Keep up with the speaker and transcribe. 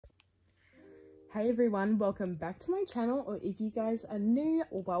Hey everyone, welcome back to my channel, or if you guys are new,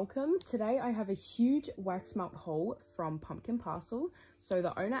 welcome. Today I have a huge wax melt haul from Parcel. So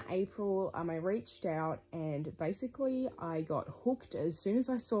the owner, April, I reached out and basically I got hooked as soon as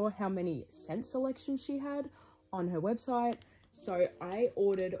I saw how many scent selections she had on her website. So I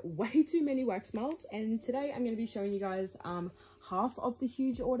ordered way too many wax melts, and today I'm going to be showing you guys half of the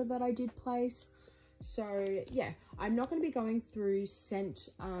huge order that I did place. So yeah, I'm not going to be going through scent,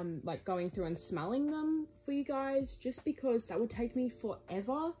 like going through and smelling them for you guys, just because that would take me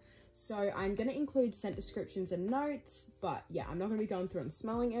forever. So I'm going to include scent descriptions and notes, but yeah, I'm not going to be going through and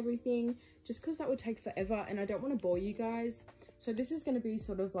smelling everything just because that would take forever and I don't want to bore you guys. So this is going to be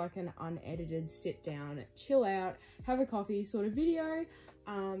sort of like an unedited sit down, chill out, have a coffee sort of video.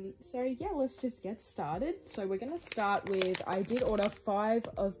 So yeah, let's just get started. So we're going to start with, I did order 5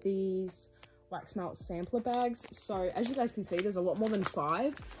 of these wax melt sampler bags. So as you guys can see, there's a lot more than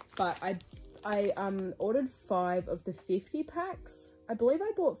 5, but I ordered 5 of the 50 packs. I believe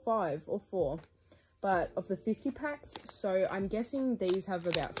I bought 5 or 4, but of the 50 packs. So I'm guessing these have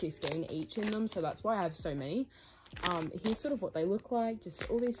about 15 each in them, so that's why I have so many. Here's sort of what they look like, just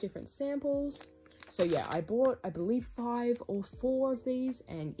all these different samples. So yeah, I bought, I believe 5 or 4 of these,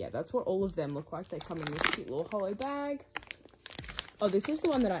 and yeah, that's what all of them look like. They come in this cute little hollow bag. Oh, this is the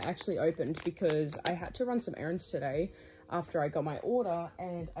one that I actually opened because I had to run some errands today after I got my order,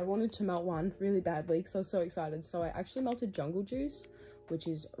 and I wanted to melt one really badly because I was so excited. So I actually melted jungle juice, which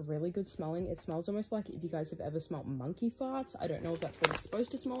is really good smelling. It smells almost like if you guys have ever smelled monkey farts. I don't know if that's what it's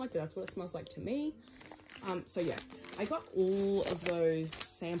supposed to smell like, but that's what it smells like to me. So yeah, I got all of those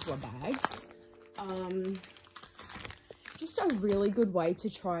sampler bags. Just a really good way to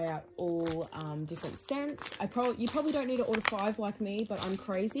try out all different scents. You probably don't need to order 5 like me, but I'm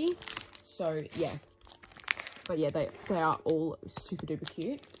crazy. So yeah, but yeah, they are all super duper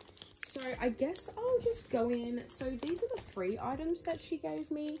cute. So I guess I'll just go in. So these are the free items that she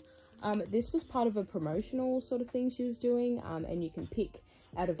gave me. This was part of a promotional sort of thing she was doing, and you can pick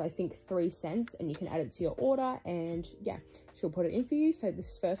out of, I think, 3 scents, and you can add it to your order, and yeah, she'll put it in for you. So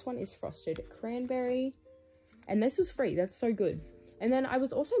this first one is frosted cranberry. And this was free. That's so good. And then I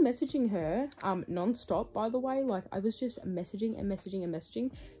was also messaging her non-stop, by the way. Like, I was just messaging and messaging and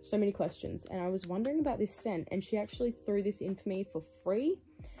messaging. So many questions. And I was wondering about this scent. And she actually threw this in for me for free.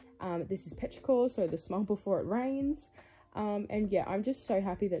 This is petrichor, so the smell before it rains. And yeah, I'm just so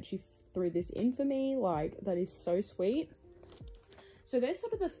happy that she threw this in for me. Like, that is so sweet. So there's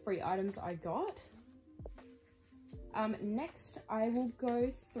sort of the free items I got. Next, I will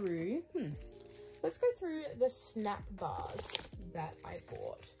go through... Let's go through the snap bars that I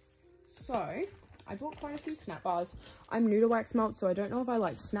bought. So I bought quite a few snap bars. I'm new to wax melt, so I don't know if I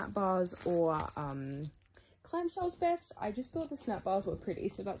like snap bars or clamshells best. I just thought the snap bars were pretty,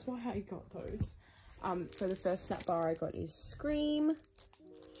 so that's why I got those. So the first snap bar I got is Scream.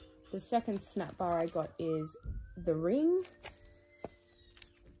 The second snap bar I got is The Ring.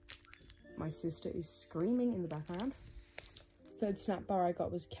 My sister is screaming in the background. Third snap bar I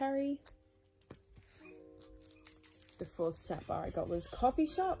got was Carrie. The fourth snap bar I got was Coffee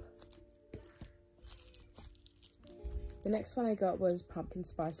Shop. The next one I got was Pumpkin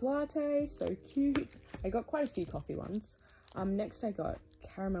Spice Latte, so cute. I got quite a few coffee ones. Next I got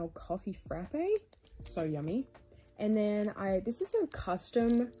Caramel Coffee Frappe, so yummy. And then this is a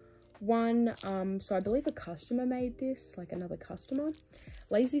custom one, so I believe a customer made this, like another customer.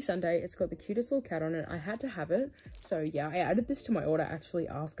 Lazy Sunday, it's got the cutest little cat on it. I had to have it. So yeah, I added this to my order actually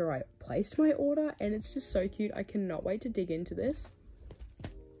after I placed my order, and it's just so cute. I cannot wait to dig into this.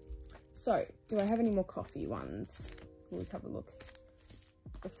 So, do I have any more coffee ones? Let's have a look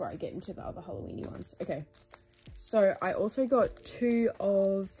before I get into the other Halloween-y ones. Okay, so I also got 2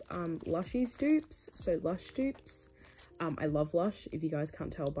 of Lushies dupes, so Lush dupes. I love Lush, if you guys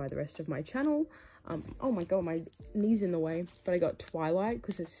can't tell by the rest of my channel. Oh my god, my knee's in the way. But I got Twilight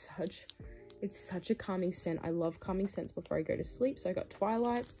because it's such a calming scent. I love calming scents before I go to sleep. So I got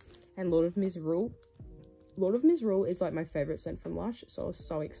Twilight and Lord of Misrule. Lord of Misrule is like my favorite scent from Lush, so I was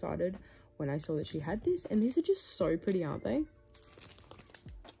so excited when I saw that she had this. And these are just so pretty, aren't they?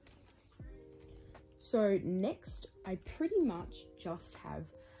 So next, I pretty much just have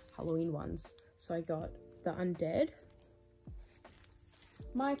Halloween ones. So I got the Undead.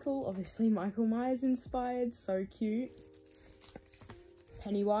 Michael, obviously Michael Myers inspired, so cute.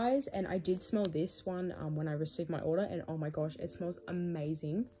 Pennywise, and I did smell this one when I received my order, and oh my gosh, it smells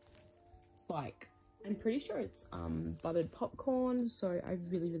amazing. Like, I'm pretty sure it's buttered popcorn, so I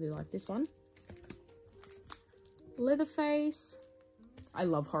really like this one. Leatherface. I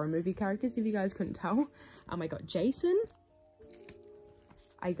love horror movie characters, if you guys couldn't tell. I got Jason.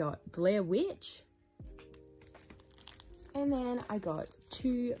 I got Blair Witch. And then I got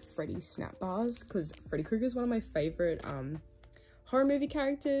 2 Freddy snap bars because Freddy Krueger is one of my favorite horror movie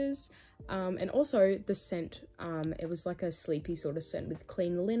characters. And also the scent, it was like a sleepy sort of scent with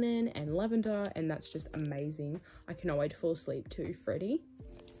clean linen and lavender, and that's just amazing. I cannot wait to fall asleep to Freddy.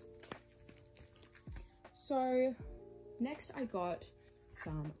 So next I got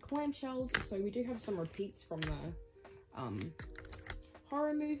some clamshells. So we do have some repeats from the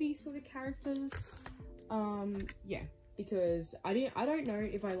horror movie sort of characters. Yeah, because I don't know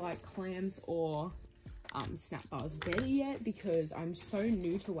if I like clams or snap bars better yet, because I'm so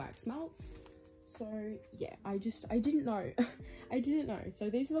new to wax melts. So yeah, I didn't know. I didn't know. So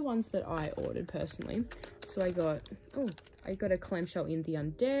these are the ones that I ordered personally. So I got a clamshell in The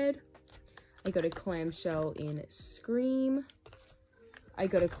Undead. I got a clamshell in Scream. I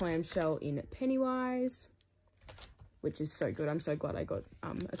got a clamshell in Pennywise, which is so good. I'm so glad I got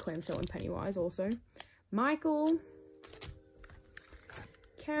a clamshell in Pennywise also. Michael.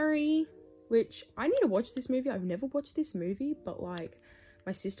 Carrie, which I need to watch this movie. I've never watched this movie, but like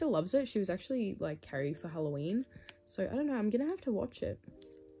my sister loves it. She was actually like Carrie for Halloween. So I don't know, I'm gonna have to watch it.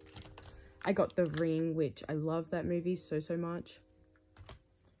 I got The Ring, which I love that movie so much.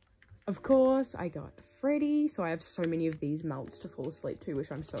 Of course, I got Freddy. So I have so many of these melts to fall asleep to,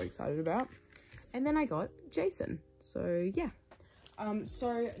 which I'm so excited about. And then I got Jason. So yeah.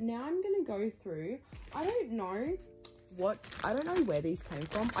 So now I'm gonna go through, I don't know where these came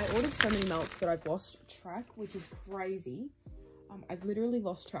from. I ordered so many melts that I've lost track, which is crazy. I've literally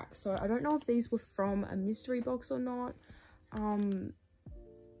lost track. So I don't know if these were from a mystery box or not. I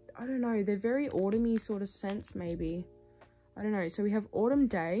don't know. They're very autumny sort of scents, maybe. I don't know. So we have Autumn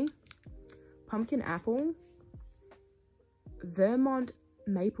Day, Pumpkin Apple, Vermont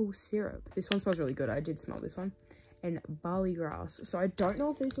Maple Syrup. This one smells really good. I did smell this one. And Barley Grass. So I don't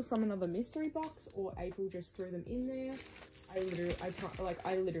know if these were from another mystery box or April just threw them in there. I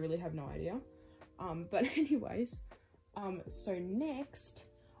literally have no idea. But anyways, so next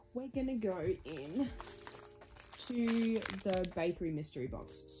we're gonna go in to the bakery mystery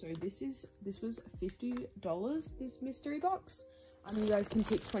box. So this was $50, this mystery box. You guys can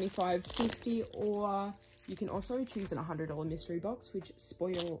pick $25, $50, or you can also choose an $100 mystery box, which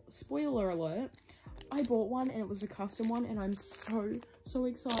spoiler alert, I bought one and it was a custom one, and I'm so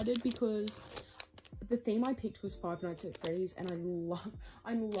excited because the theme I picked was Five Nights at Freddy's, and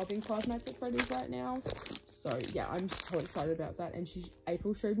I'm loving Five Nights at Freddy's right now. So yeah, I'm so excited about that. And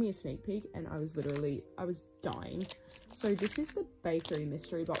April showed me a sneak peek and I was dying. So this is the bakery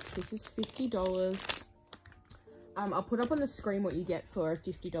mystery box. This is $50. I'll put up on the screen what you get for a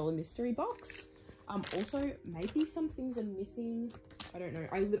 $50 mystery box. Also, maybe some things are missing. I don't know.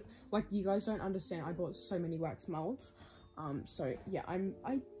 Like, you guys don't understand. I bought so many wax molds. So yeah,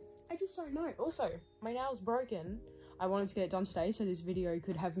 I just don't know. Also, my nail's broken. I wanted to get it done today so this video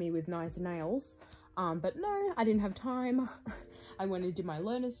could have me with nice nails. But no, I didn't have time. I went and did my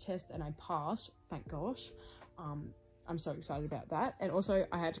learner's test and I passed, thank gosh. I'm so excited about that. And also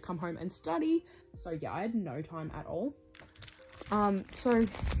I had to come home and study. So yeah, I had no time at all. So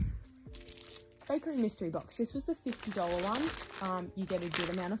bakery mystery box. This was the $50 one. You get a good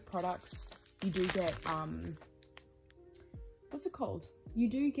amount of products. You do get, what's it called? You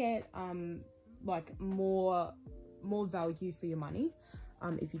do get, like more value for your money,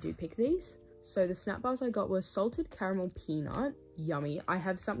 if you do pick these. So the snap bars I got were salted caramel peanut, yummy. I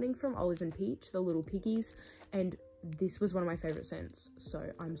have something from Olive and Peach, the little piggies, and this was one of my favorite scents.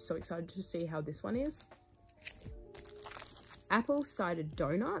 So I'm so excited to see how this one is. Apple cider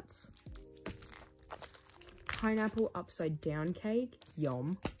donuts, pineapple upside down cake,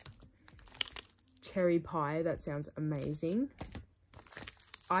 yum. Cherry pie, that sounds amazing.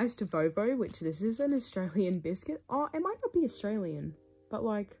 Iced Vovo, which this is an Australian biscuit. Oh, it might not be Australian, but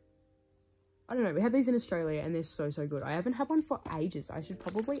like, I don't know. We have these in Australia and they're so good. I haven't had one for ages. I should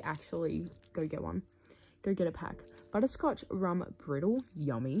probably actually go get one. Go get a pack. Butterscotch rum brittle,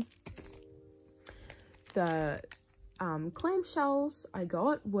 yummy. The clamshells I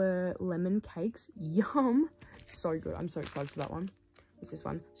got were lemon cakes, yum. So good. I'm so excited for that one. What's this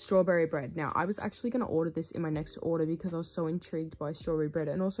one? Strawberry bread. Now, I was actually going to order this in my next order because I was so intrigued by strawberry bread.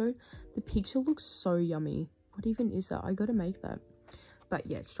 And also, the picture looks so yummy. What even is that? I got to make that. But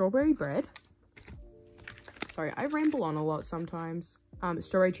yeah, strawberry bread. Sorry, I ramble on a lot sometimes.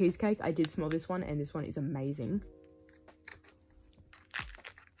 Strawberry cheesecake. I did smell this one and this one is amazing.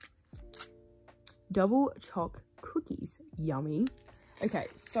 Double choc cookies. Yummy. Okay,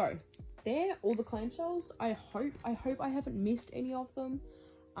 so they're all the clamshells. I hope I haven't missed any of them.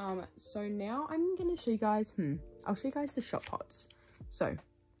 So now I'm gonna show you guys, I'll show you guys the shot pots. So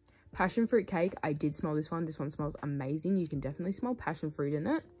Passion fruit cake. I did smell this one. This one smells amazing. You can definitely smell passion fruit in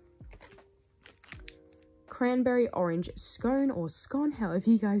it. Cranberry orange scone or scone, however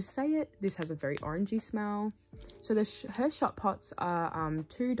you guys say it. This has a very orangey smell. So her shot pots are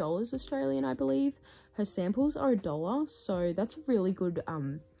 $2 Australian, I believe. Her samples are $1, so that's a really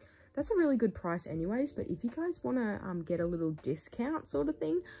good price anyways. But if you guys want to get a little discount sort of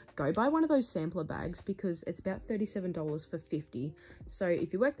thing, go buy one of those sampler bags because it's about $37 for 50. So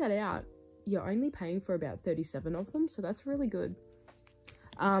if you work that out, you're only paying for about 37 of them, so that's really good.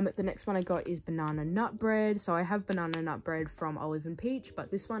 The next one I got is banana nut bread. So I have banana nut bread from Olive and Peach, but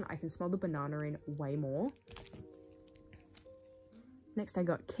this one I can smell the banana in way more. Next I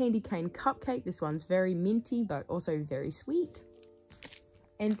got candy cane cupcake. This one's very minty but also very sweet.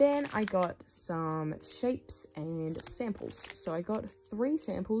 And then I got some shapes and samples. So I got 3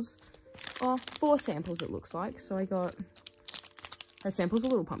 samples, or 4 samples it looks like. So I got, her samples are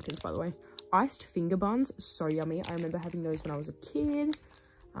little pumpkins by the way. Iced finger buns, so yummy. I remember having those when I was a kid.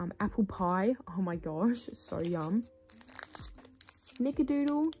 Apple pie, oh my gosh, so yum.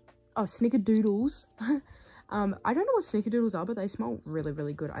 Snickerdoodles. I don't know what snickerdoodles are, but they smell really,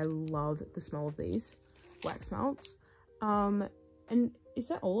 really good. I love the smell of these wax melts. And is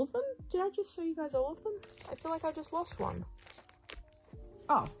that all of them? Did I just show you guys all of them? I feel like I just lost one.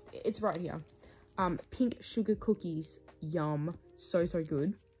 Oh, it's right here. Pink sugar cookies, yum, so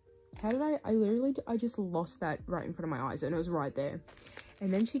good. How did I just lost that right in front of my eyes, and it was right there.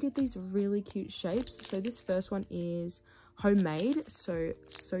 And then she did these really cute shapes. So this first one is homemade, so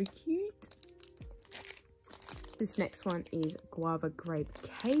cute. This next one is guava grape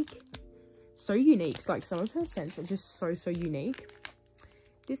cake. So unique. Like some of her scents are just so unique.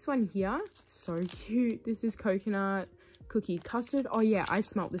 This one here, so cute. This is coconut cookie custard. Oh yeah, I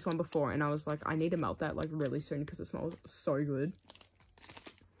smelt this one before and I was like, I need to melt that like really soon because it smells so good.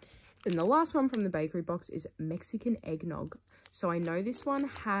 Then the last one from the bakery box is Mexican eggnog. So I know this one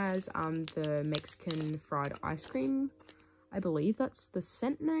has the Mexican fried ice cream. I believe that's the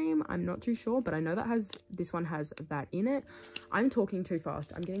scent name. I'm not too sure, but I know that this one has that in it. I'm talking too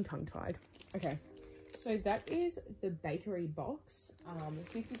fast. I'm getting tongue-tied. Okay, so that is the bakery box,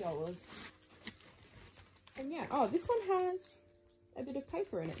 $50. And yeah, oh, this one has a bit of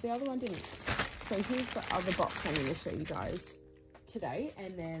paper in it. The other one didn't. So here's the other box I'm going to show you guys today.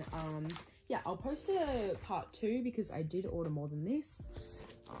 And then, yeah, I'll post a part 2 because I did order more than this.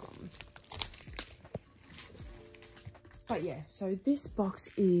 But yeah, so this box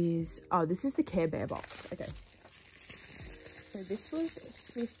is, oh, this is the Care Bear box. Okay. So this was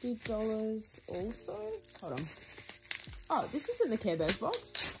 $50 also. Hold on. Oh, this isn't the Care Bears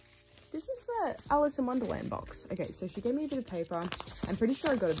box. This is the Alice in Wonderland box. Okay, so she gave me a bit of paper. I'm pretty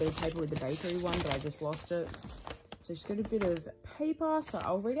sure I got a bit of paper with the bakery one, but I just lost it. So she's got a bit of paper. So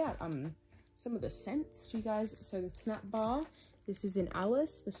I'll read out some of the scents to you guys. So the Snap Bar. This is in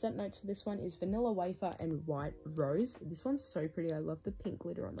Alice. The scent notes for this one is vanilla wafer and white rose. This one's so pretty. I love the pink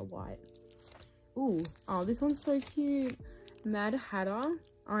glitter on the white. Ooh, oh, this one's so cute. Mad Hatter.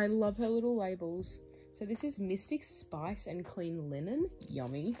 I love her little labels. So this is Mystic Spice and Clean Linen.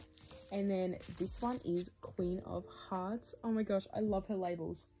 Yummy. And then this one is Queen of Hearts. Oh my gosh, I love her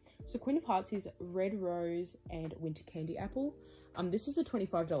labels. So Queen of Hearts is Red Rose and Winter Candy Apple. This is a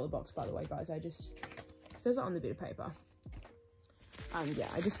 $25 box, by the way, guys. It says it on the bit of paper. Yeah,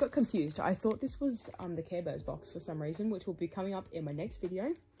 I just got confused. I thought this was the Care Bears box for some reason, which will be coming up in my next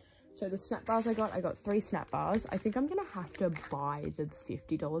video. So the Snap Bars I got 3 Snap Bars. I think I'm gonna have to buy the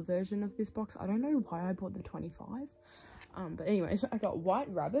 $50 version of this box. I don't know why I bought the 25. But anyways, I got White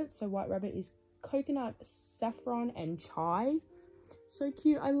Rabbit. So White Rabbit is coconut, saffron, and chai. So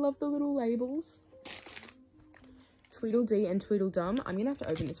cute. I love the little labels. Tweedledee and Tweedledum. I'm gonna have to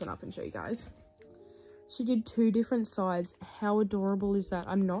open this one up and show you guys. She did 2 different sides. How adorable is that?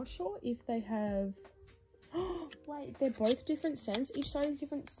 I'm not sure if they have... Wait, they're both different scents. Each side is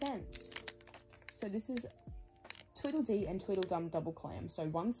different scents. So this is Tweedledee and Tweedledum Double Clam. So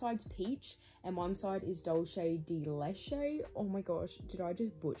one side's peach and one side is Dulce de Leche. Oh my gosh, did I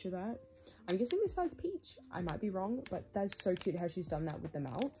just butcher that? I'm guessing this side's peach. I might be wrong, but that's so cute how she's done that with the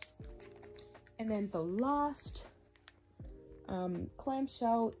melts. And then the last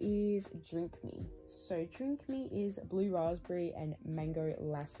clamshell is Drink Me. So Drink Me is blue raspberry and mango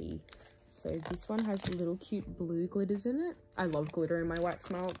lassi. So this one has little cute blue glitters in it. I love glitter in my wax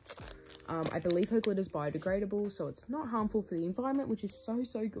melts. I believe her glitter is biodegradable, so it's not harmful for the environment, which is so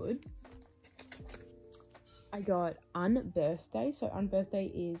good. I got Unbirthday. So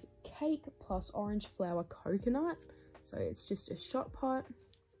Unbirthday is cake plus orange flower coconut. So it's just a shot pot.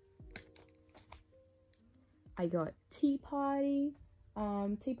 I got Tea Party.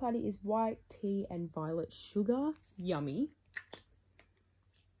 Tea Party is white tea and violet sugar. Yummy.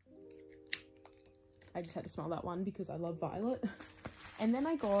 I just had to smell that one because I love violet. And then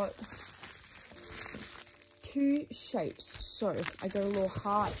I got 2 shapes. So I got a little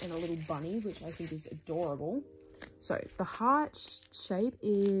heart and a little bunny, which I think is adorable. So the heart shape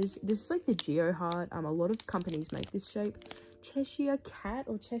is, this is like the Geo heart. A lot of companies make this shape. Cheshire Cat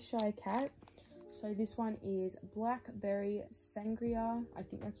or Cheshire Cat. So this one is blackberry sangria. I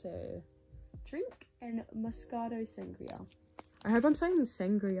think that's a drink, and Moscato sangria. I hope I'm saying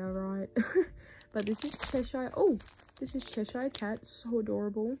sangria right. But this is Cheshire. Oh, this is Cheshire Cat. So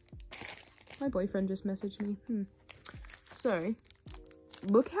adorable. My boyfriend just messaged me. So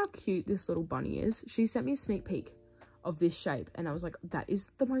look how cute this little bunny is. She sent me a sneak peek of this shape and I was like, that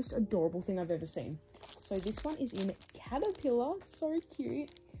is the most adorable thing I've ever seen. So this one is in Caterpillar. So cute.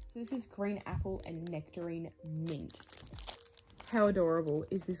 So this is green apple and nectarine mint. How adorable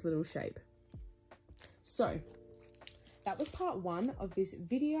is this little shape? So that was part 1 of this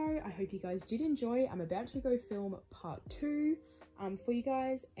video. I hope you guys did enjoy. I'm about to go film part 2 for you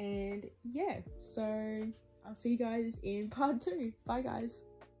guys, and yeah, so I'll see you guys in part 2. Bye guys.